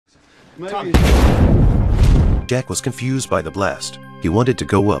Maybe. Jack was confused by the blast. He wanted to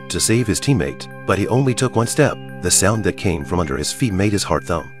go up to save his teammate, but he only took one step. The sound that came from under his feet made his heart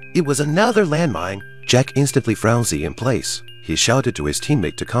thump. It was another landmine. Jack instantly froze in place. He shouted to his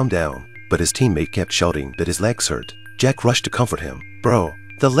teammate to calm down, but his teammate kept shouting that his legs hurt. Jack rushed to comfort him. "Bro,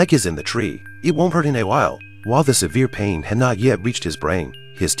 the leg is in the tree. It won't hurt in a while." While the severe pain had not yet reached his brain,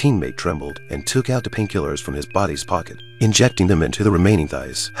 his teammate trembled and took out the painkillers from his body's pocket, injecting them into the remaining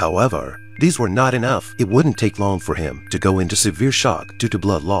thighs. However, these were not enough. It wouldn't take long for him to go into severe shock due to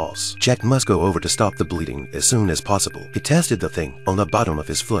blood loss. Jack must go over to stop the bleeding as soon as possible. He tested the thing on the bottom of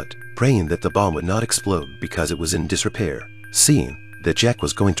his foot, praying that the bomb would not explode because it was in disrepair. Seeing that Jack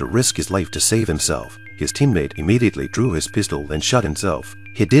was going to risk his life to save himself, his teammate immediately drew his pistol and shot himself.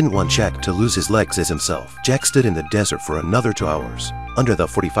 He didn't want Jack to lose his legs as himself. Jack stood in the desert for another 2 hours, under the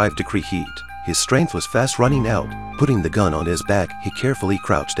 45-degree heat. His strength was fast running out. Putting the gun on his back, he carefully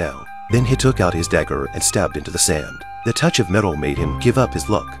crouched down. Then he took out his dagger and stabbed into the sand. The touch of metal made him give up his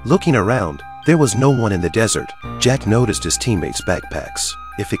luck. Looking around, there was no one in the desert. Jack noticed his teammates' backpacks.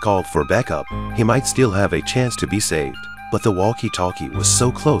 If he called for backup, he might still have a chance to be saved. But the walkie-talkie was so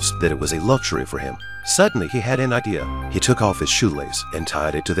close that it was a luxury for him. Suddenly, he had an idea. He took off his shoelace and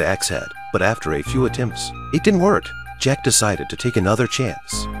tied it to the axe head. But after a few attempts, it didn't work. Jack decided to take another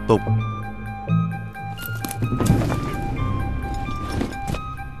chance. But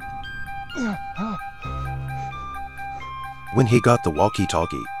when he got the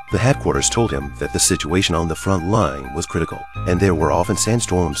walkie-talkie, the headquarters told him that the situation on the front line was critical, and there were often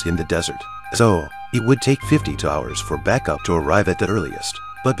sandstorms in the desert. So, it would take 52 hours for backup to arrive at the earliest.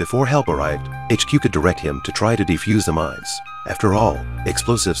 But before help arrived, HQ could direct him to try to defuse the mines. After all,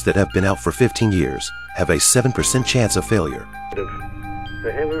 explosives that have been out for 15 years have a 7% chance of failure.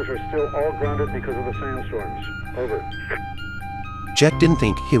 The halos are still all grounded because of the sandstorms. Over. Jack didn't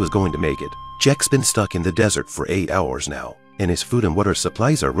think he was going to make it. Jack's been stuck in the desert for 8 hours now, and his food and water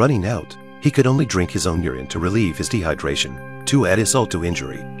supplies are running out. He could only drink his own urine to relieve his dehydration. To add insult to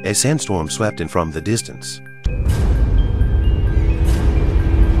injury, a sandstorm swept in from the distance.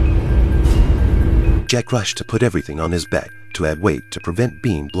 Jack rushed to put everything on his back to add weight to prevent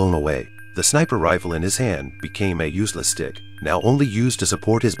being blown away. The sniper rifle in his hand became a useless stick, now only used to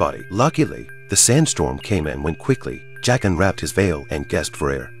support his body. Luckily, the sandstorm came and went quickly. Jack unwrapped his veil and gasped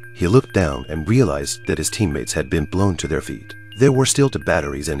for air. He looked down and realized that his teammates had been blown to their feet. There were still 2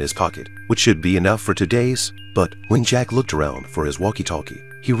 batteries in his pocket, which should be enough for 2 days. But when Jack looked around for his walkie-talkie,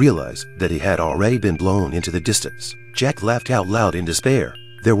 he realized that he had already been blown into the distance. Jack laughed out loud in despair.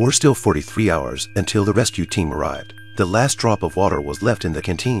 There were still 43 hours until the rescue team arrived. The last drop of water was left in the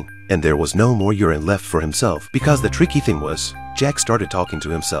canteen, and there was no more urine left for himself because the tricky thing was, Jack started talking to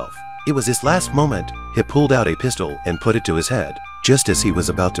himself. It was his last moment. He pulled out a pistol and put it to his head. Just as he was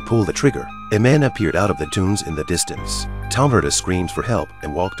about to pull the trigger, a man appeared out of the dunes in the distance. Tom heard his screams for help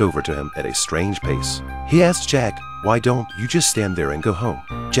and walked over to him at a strange pace. He asked Jack, "Why don't you just stand there and go home?"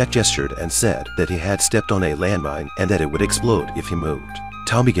 Jack gestured and said that he had stepped on a landmine and that it would explode if he moved.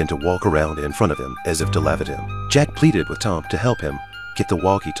 Tom began to walk around in front of him as if to laugh at him. Jack pleaded with Tom to help him get the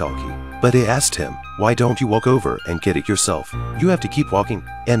walkie-talkie, but he asked him, "Why don't you walk over and get it yourself? You have to keep walking."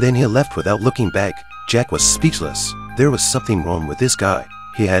 And then he left without looking back. Jack was speechless. There was something wrong with this guy.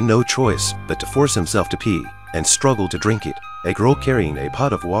 He had no choice but to force himself to pee and struggled to drink it. A girl carrying a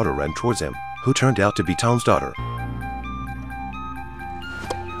pot of water ran towards him, who turned out to be Tom's daughter.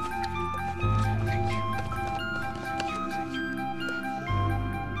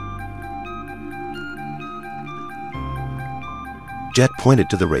 Jack pointed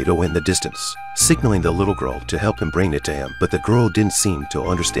to the radio in the distance, signaling the little girl to help him bring it to him, but the girl didn't seem to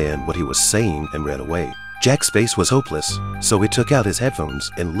understand what he was saying and ran away. Jack's face was hopeless, so he took out his headphones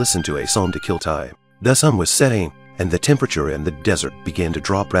and listened to a song to kill time. The sun was setting, and the temperature in the desert began to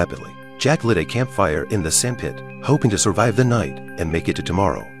drop rapidly. Jack lit a campfire in the sandpit, hoping to survive the night and make it to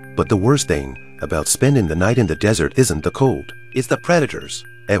tomorrow. But the worst thing about spending the night in the desert isn't the cold, it's the predators.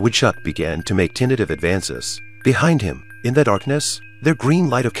 Edward Chuck began to make tentative advances. Behind him, in the darkness, the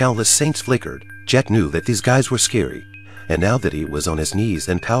green light of countless saints flickered. Jack knew that these guys were scary, and now that he was on his knees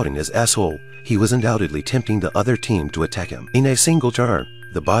and pouting his asshole, he was undoubtedly tempting the other team to attack him. In a single turn,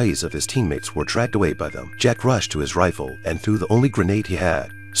 the bodies of his teammates were dragged away by them. Jack rushed to his rifle and threw the only grenade he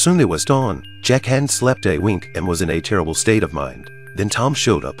had. Soon it was dawn. Jack hadn't slept a wink and was in a terrible state of mind. Then Tom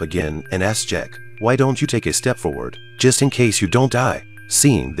showed up again and asked Jack, "Why don't you take a step forward, just in case you don't die?"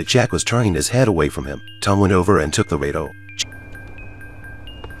 Seeing that Jack was turning his head away from him, Tom went over and took the radio.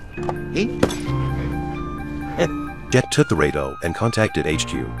 Jack took the radio and contacted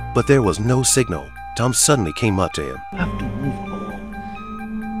HQ, but there was no signal. Tom suddenly came up to him. Have to move on.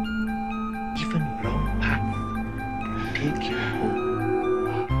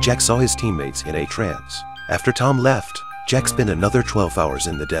 Jack saw his teammates in a trance. After Tom left, Jack spent another 12 hours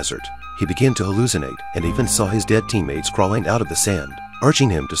in the desert. He began to hallucinate and even saw his dead teammates crawling out of the sand, urging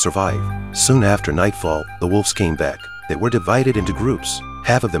him to survive. Soon after nightfall, the wolves came back. They were divided into groups,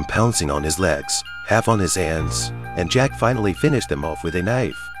 half of them pouncing on his legs, half on his hands, and Jack finally finished them off with a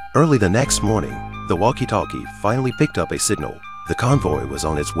knife. Early the next morning, the walkie-talkie finally picked up a signal. The convoy was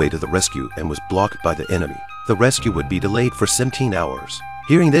on its way to the rescue and was blocked by the enemy. The rescue would be delayed for 17 hours.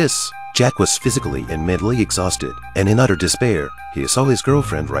 Hearing this, Jack was physically and mentally exhausted, and in utter despair, he saw his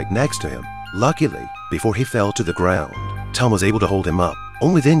girlfriend right next to him. Luckily, before he fell to the ground, Tom was able to hold him up.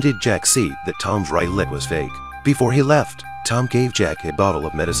 Only then did Jack see that Tom's right leg was fake. Before he left, Tom gave Jack a bottle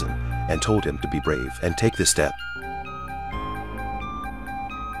of medicine and told him to be brave and take this step.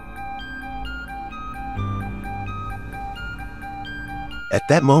 At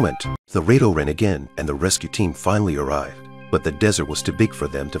that moment, the radio rang again and the rescue team finally arrived. But the desert was too big for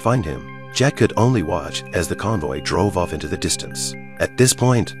them to find him. Jack could only watch as the convoy drove off into the distance. At this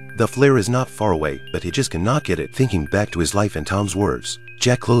point, the flare is not far away, but he just cannot get it. Thinking back to his life and Tom's words,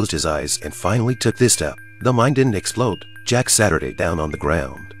 Jack closed his eyes and finally took this step. The mine didn't explode. Jack sat down on the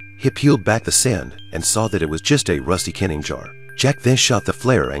ground. He peeled back the sand and saw that it was just a rusty canning jar. Jack then shot the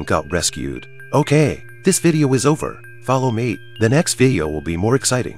flare and got rescued. Okay, this video is over. Follow me. The next video will be more exciting.